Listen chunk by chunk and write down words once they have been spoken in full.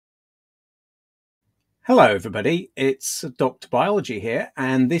Hello everybody, it's Dr. Biology here,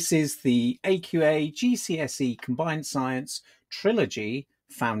 and this is the AQA GCSE Combined Science Trilogy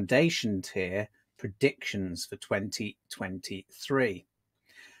Foundation Tier Predictions for 2023.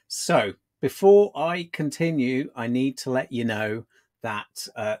 So, before I continue, I need to let you know that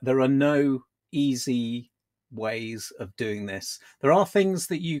there are no easy ways of doing this. There are things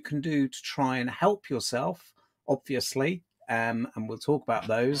that you can do to try and help yourself, obviously, and we'll talk about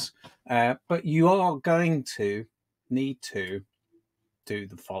those. But you are going to need to do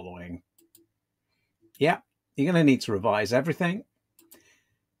the following. Yeah, you're going to need to revise everything,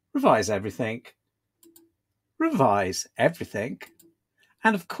 revise everything, revise everything,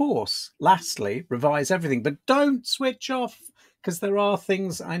 and of course, lastly, revise everything. But don't switch off, because there are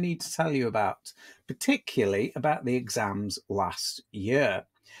things I need to tell you about, particularly about the exams last year.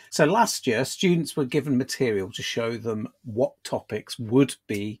 So last year, students were given material to show them what topics would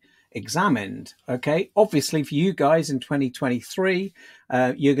be examined. Okay, obviously for you guys in 2023,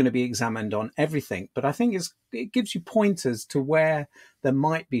 you're going to be examined on everything, but I think it gives you pointers to where there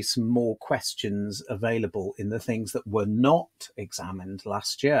might be some more questions available in the things that were not examined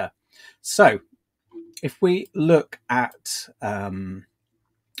last year. So if we look at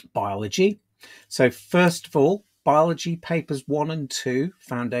biology, so first of all, biology papers 1 and 2,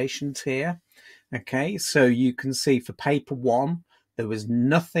 foundation tier. Okay, so you can see for paper 1, there was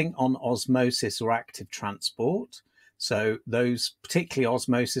nothing on osmosis or active transport. So those, particularly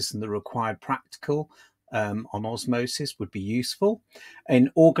osmosis and the required practical on osmosis, would be useful.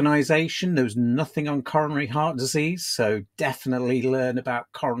 In organisation, there was nothing on coronary heart disease. So definitely learn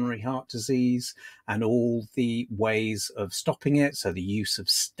about coronary heart disease and all the ways of stopping it. So the use of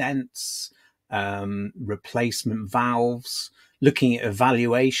stents, replacement valves, looking at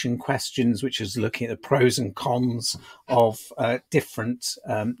evaluation questions, which is looking at the pros and cons of different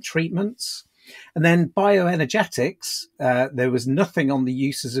treatments. And then bioenergetics, there was nothing on the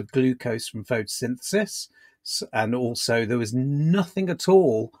uses of glucose from photosynthesis. And also there was nothing at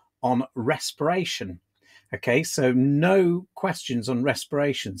all on respiration. Okay, so no questions on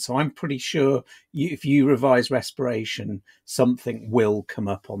respiration. So I'm pretty sure if you revise respiration, something will come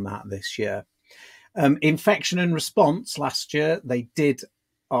up on that this year. Infection and response last year, they did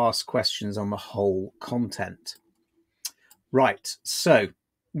ask questions on the whole content. Right, so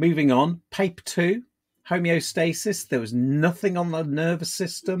moving on, paper 2, homeostasis. There was nothing on the nervous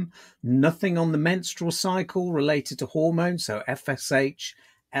system, nothing on the menstrual cycle related to hormones, so FSH,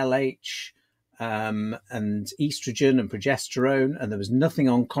 LH, and estrogen and progesterone, and there was nothing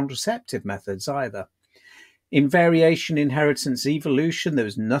on contraceptive methods either. In variation, inheritance, evolution, there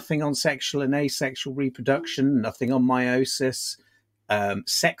was nothing on sexual and asexual reproduction, nothing on meiosis,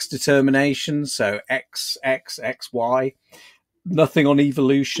 sex determination, so X, X, X, Y, nothing on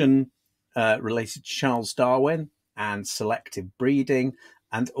evolution related to Charles Darwin and selective breeding,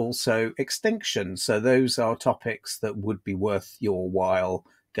 and also extinction. So those are topics that would be worth your while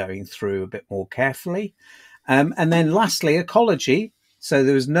going through a bit more carefully. And then lastly, ecology. So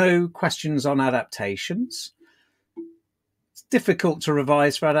there was no questions on adaptations. Difficult to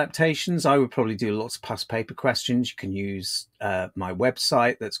revise for adaptations. I would probably do lots of past paper questions. You can use my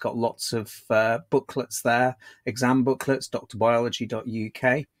website that's got lots of booklets there, exam booklets,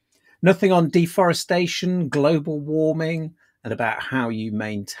 drbiology.uk. Nothing on deforestation, global warming, and about how you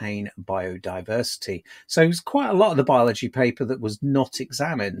maintain biodiversity. So it was quite a lot of the biology paper that was not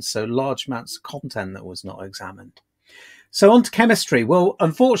examined, so large amounts of content that was not examined. So on to chemistry. Well,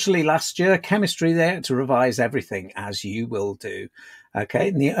 unfortunately, last year, chemistry, they had to revise everything, as you will do. Okay,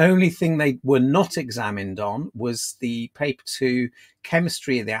 and the only thing they were not examined on was the paper 2,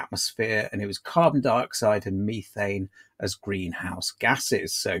 chemistry of the atmosphere, and it was carbon dioxide and methane as greenhouse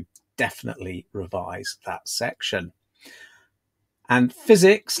gases. So definitely revise that section. And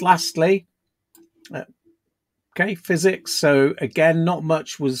physics, lastly. Okay, physics. So again, not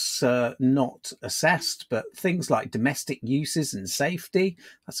much was not assessed, but things like domestic uses and safety,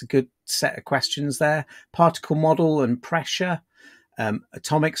 that's a good set of questions there. Particle model and pressure,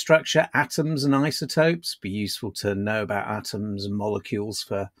 atomic structure, atoms and isotopes, be useful to know about atoms and molecules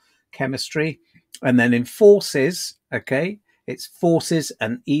for chemistry. And then in forces, okay, it's forces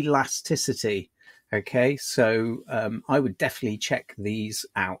and elasticity. Okay, so I would definitely check these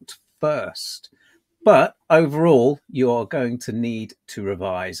out first. But overall, you are going to need to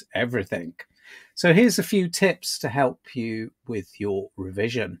revise everything. So here's a few tips to help you with your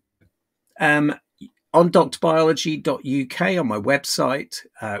revision. On drbiology.uk on my website,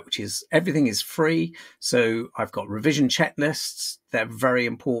 which is everything is free. So I've got revision checklists. They're very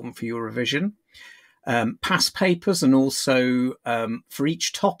important for your revision. Past papers, and also for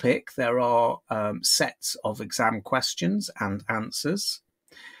each topic, there are sets of exam questions and answers.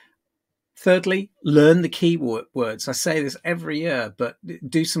 Thirdly, learn the keywords. I say this every year, but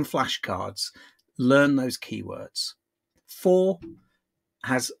do some flashcards. Learn those keywords. 4,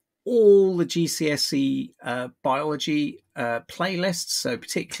 has all the GCSE biology playlists, so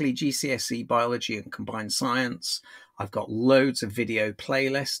particularly GCSE biology and combined science. I've got loads of video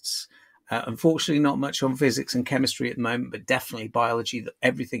playlists. Unfortunately, not much on physics and chemistry at the moment, but definitely biology.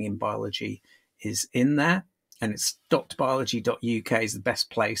 Everything in biology is in there. And it's drbiology.uk is the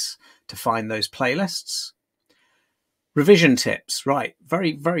best place to find those playlists. Revision tips, right,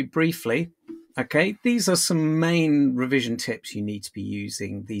 very, very briefly. Okay, these are some main revision tips you need to be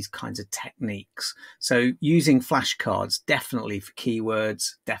using, these kinds of techniques. So using flashcards, definitely for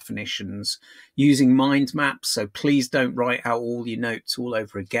keywords, definitions, using mind maps. So please don't write out all your notes all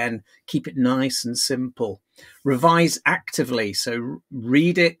over again. Keep it nice and simple. Revise actively. So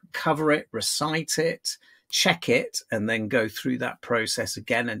read it, cover it, recite it, check it, and then go through that process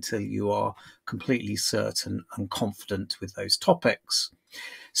again until you are completely certain and confident with those topics.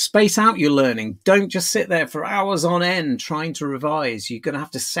 Space out your learning. Don't just sit there for hours on end trying to revise. You're going to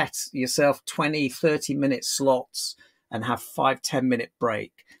have to set yourself 20, 30-minute slots and have 5-10 minute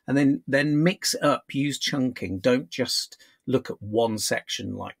break. And then mix it up, use chunking. Don't just look at one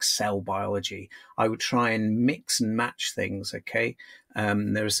section like cell biology. I would try and mix and match things, okay?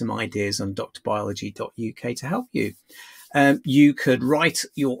 There are some ideas on drbiology.uk to help you. You could write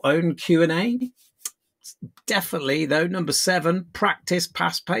your own Q&A. Definitely, though, number 7, practice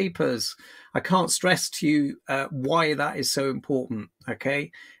past papers. I can't stress to you why that is so important,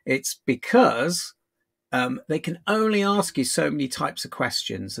 okay? It's because they can only ask you so many types of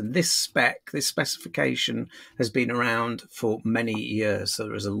questions, and this specification has been around for many years, so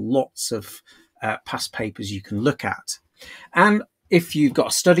there's lots of past papers you can look at. And if you've got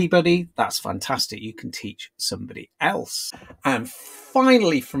a study buddy, that's fantastic. You can teach somebody else. And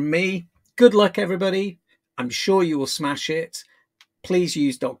finally, from me, good luck, everybody. I'm sure you will smash it. Please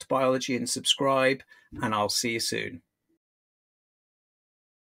use Dr. Biology and subscribe, and I'll see you soon.